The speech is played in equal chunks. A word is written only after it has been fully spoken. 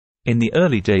In the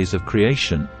early days of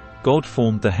creation, God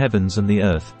formed the heavens and the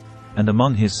earth, and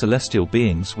among his celestial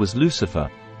beings was Lucifer,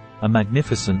 a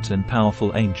magnificent and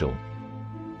powerful angel.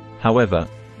 However,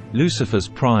 Lucifer's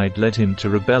pride led him to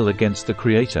rebel against the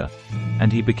Creator,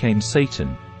 and he became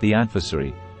Satan, the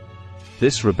adversary.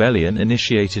 This rebellion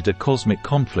initiated a cosmic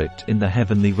conflict in the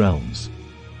heavenly realms.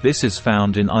 This is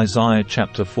found in Isaiah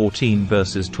chapter 14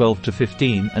 verses 12 to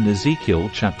 15 and Ezekiel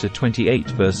chapter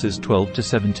 28 verses 12 to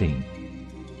 17.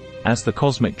 As the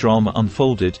cosmic drama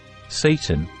unfolded,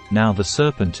 Satan, now the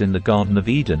serpent in the Garden of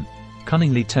Eden,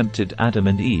 cunningly tempted Adam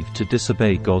and Eve to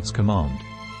disobey God's command.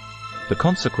 The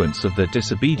consequence of their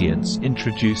disobedience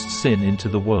introduced sin into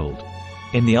the world.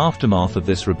 In the aftermath of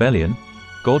this rebellion,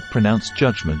 God pronounced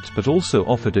judgment but also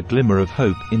offered a glimmer of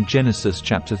hope in Genesis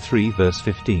chapter 3 verse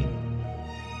 15.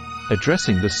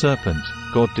 Addressing the serpent,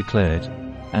 God declared,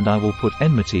 "And I will put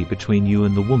enmity between you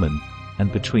and the woman,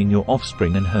 and between your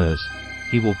offspring and hers.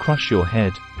 He will crush your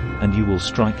head, and you will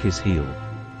strike his heel."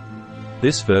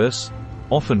 This verse,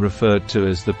 often referred to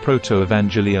as the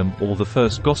Proto-Evangelium or the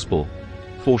First Gospel,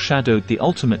 foreshadowed the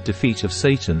ultimate defeat of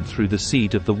Satan through the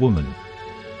seed of the woman.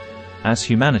 As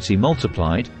humanity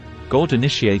multiplied, God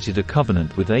initiated a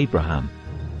covenant with Abraham,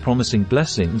 promising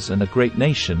blessings and a great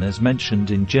nation as mentioned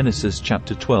in Genesis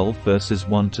chapter 12 verses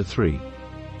 1 to 3.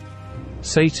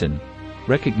 Satan,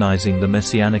 recognizing the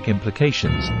messianic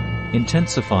implications,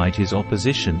 intensified his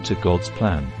opposition to God's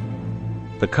plan.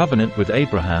 The covenant with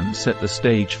Abraham set the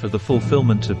stage for the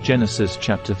fulfillment of Genesis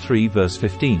chapter 3 verse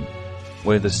 15,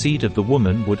 where the seed of the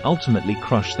woman would ultimately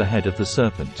crush the head of the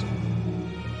serpent.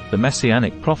 The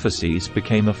Messianic prophecies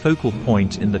became a focal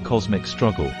point in the cosmic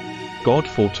struggle. God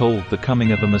foretold the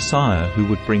coming of a Messiah who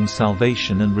would bring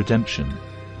salvation and redemption.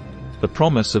 The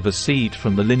promise of a seed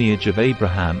from the lineage of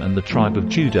Abraham and the tribe of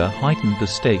Judah heightened the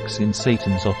stakes in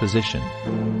Satan's opposition.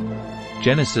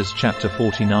 Genesis chapter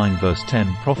 49 verse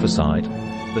 10 prophesied,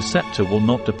 "The scepter will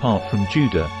not depart from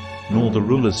Judah, nor the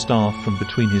ruler's staff from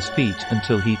between his feet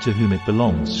until he to whom it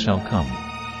belongs shall come."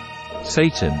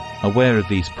 Satan, aware of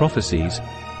these prophecies,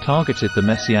 targeted the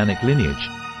messianic lineage,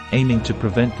 aiming to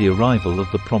prevent the arrival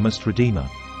of the promised Redeemer.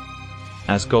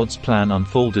 As God's plan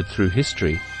unfolded through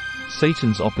history,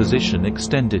 Satan's opposition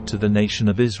extended to the nation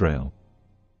of Israel.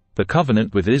 The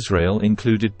covenant with Israel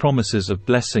included promises of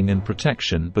blessing and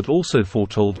protection but also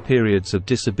foretold periods of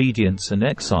disobedience and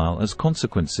exile as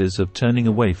consequences of turning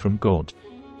away from God.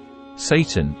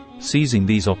 Satan, seizing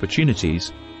these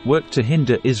opportunities, worked to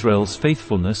hinder Israel's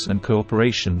faithfulness and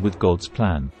cooperation with God's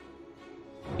plan.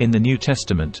 In the New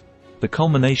Testament, the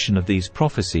culmination of these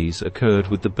prophecies occurred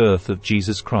with the birth of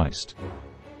Jesus Christ.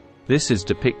 This is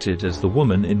depicted as the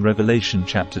woman in Revelation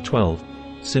chapter 12,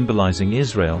 symbolizing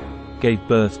Israel, gave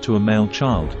birth to a male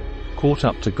child, caught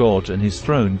up to God and his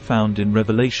throne found in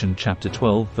Revelation chapter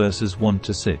 12 verses 1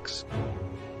 to 6.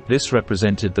 This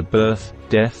represented the birth,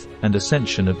 death, and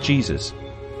ascension of Jesus,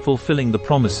 fulfilling the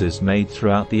promises made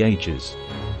throughout the ages.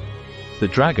 The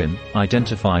dragon,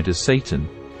 identified as Satan,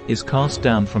 is cast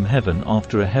down from heaven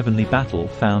after a heavenly battle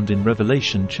found in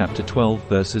Revelation chapter 12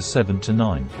 verses 7 to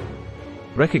 9.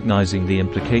 Recognizing the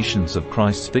implications of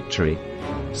Christ's victory,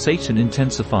 Satan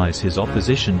intensifies his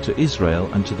opposition to Israel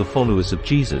and to the followers of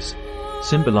Jesus,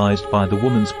 symbolized by the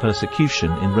woman's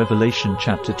persecution in Revelation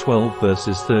chapter 12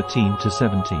 verses 13 to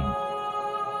 17.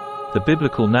 The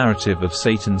biblical narrative of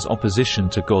Satan's opposition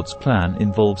to God's plan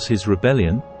involves his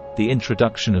rebellion, the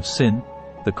introduction of sin,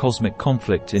 the cosmic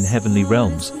conflict in heavenly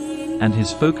realms, and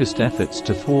his focused efforts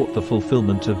to thwart the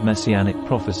fulfillment of messianic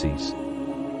prophecies.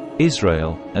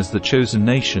 Israel, as the chosen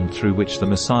nation through which the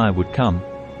Messiah would come,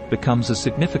 becomes a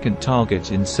significant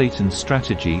target in Satan's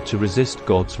strategy to resist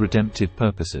God's redemptive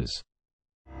purposes.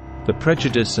 The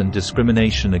prejudice and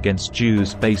discrimination against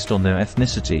Jews based on their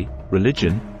ethnicity,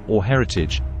 religion, or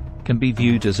heritage can be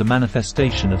viewed as a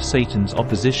manifestation of Satan's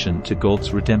opposition to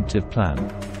God's redemptive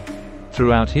plan.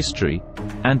 Throughout history,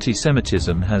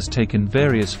 antisemitism has taken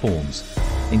various forms,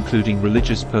 including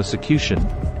religious persecution,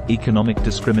 economic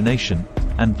discrimination,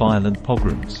 and violent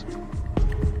pogroms.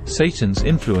 Satan's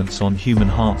influence on human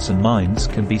hearts and minds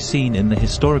can be seen in the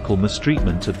historical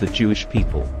mistreatment of the Jewish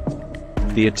people.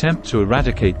 The attempt to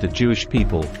eradicate the Jewish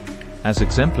people, as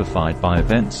exemplified by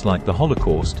events like the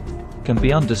Holocaust, can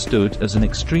be understood as an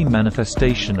extreme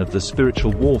manifestation of the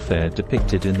spiritual warfare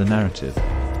depicted in the narrative.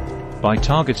 By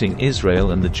targeting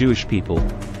Israel and the Jewish people,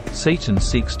 Satan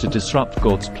seeks to disrupt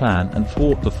God's plan and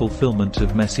thwart the fulfillment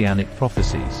of messianic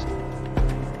prophecies.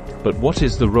 But what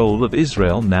is the role of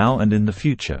Israel now and in the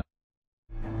future?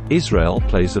 Israel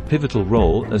plays a pivotal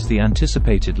role as the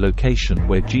anticipated location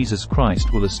where Jesus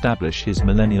Christ will establish his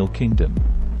millennial kingdom.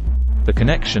 The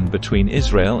connection between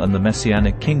Israel and the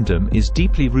Messianic kingdom is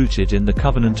deeply rooted in the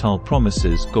covenantal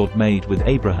promises God made with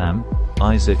Abraham,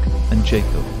 Isaac, and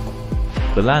Jacob.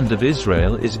 The land of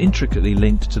Israel is intricately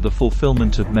linked to the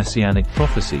fulfillment of Messianic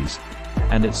prophecies,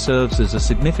 and it serves as a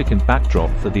significant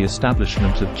backdrop for the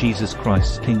establishment of Jesus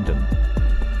Christ's kingdom.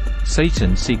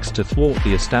 Satan seeks to thwart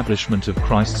the establishment of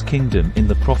Christ's kingdom in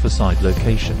the prophesied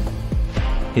location.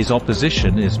 His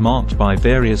opposition is marked by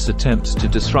various attempts to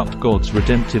disrupt God's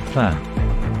redemptive plan,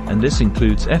 and this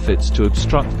includes efforts to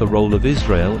obstruct the role of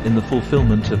Israel in the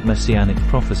fulfillment of Messianic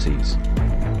prophecies.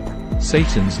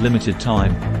 Satan's limited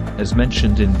time, as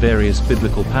mentioned in various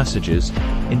biblical passages,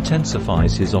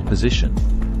 intensifies his opposition.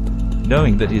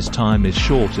 Knowing that his time is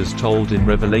short as told in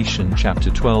Revelation chapter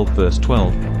 12 verse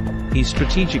 12, he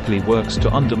strategically works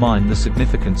to undermine the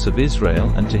significance of Israel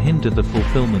and to hinder the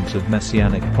fulfillment of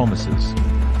Messianic promises.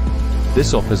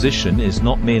 This opposition is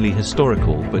not merely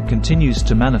historical but continues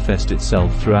to manifest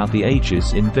itself throughout the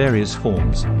ages in various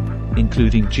forms,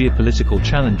 including geopolitical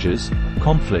challenges,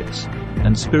 conflicts,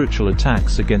 and spiritual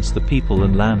attacks against the people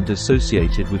and land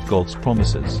associated with God's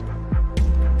promises.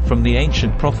 From the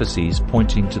ancient prophecies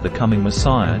pointing to the coming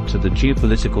Messiah to the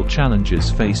geopolitical challenges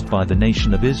faced by the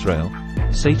nation of Israel,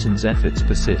 Satan's efforts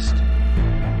persist.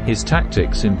 His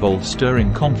tactics involve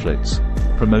stirring conflicts,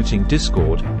 promoting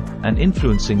discord, and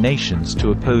influencing nations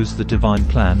to oppose the divine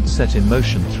plan set in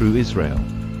motion through Israel.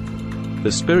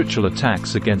 The spiritual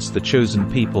attacks against the chosen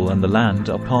people and the land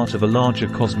are part of a larger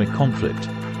cosmic conflict,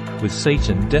 with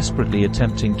Satan desperately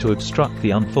attempting to obstruct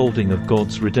the unfolding of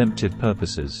God's redemptive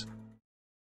purposes.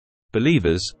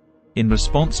 Believers, in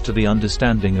response to the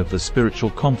understanding of the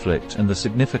spiritual conflict and the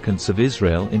significance of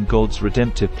Israel in God's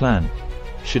redemptive plan,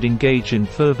 should engage in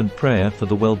fervent prayer for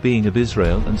the well-being of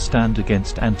Israel and stand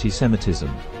against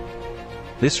antisemitism.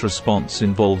 This response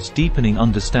involves deepening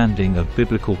understanding of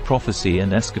biblical prophecy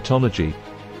and eschatology,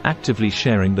 actively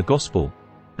sharing the gospel,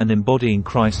 and embodying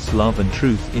Christ's love and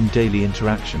truth in daily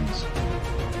interactions.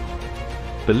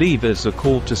 Believers are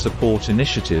called to support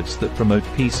initiatives that promote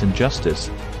peace and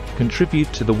justice,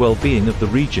 contribute to the well-being of the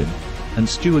region, and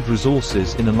steward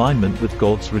resources in alignment with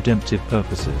God's redemptive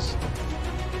purposes.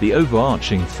 The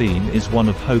overarching theme is one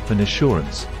of hope and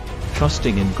assurance,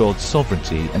 trusting in God's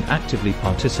sovereignty and actively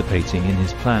participating in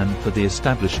His plan for the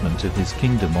establishment of His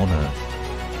kingdom on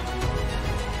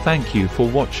earth. Thank you for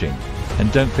watching,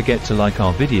 and don't forget to like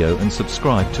our video and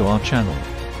subscribe to our channel.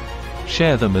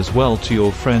 Share them as well to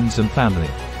your friends and family.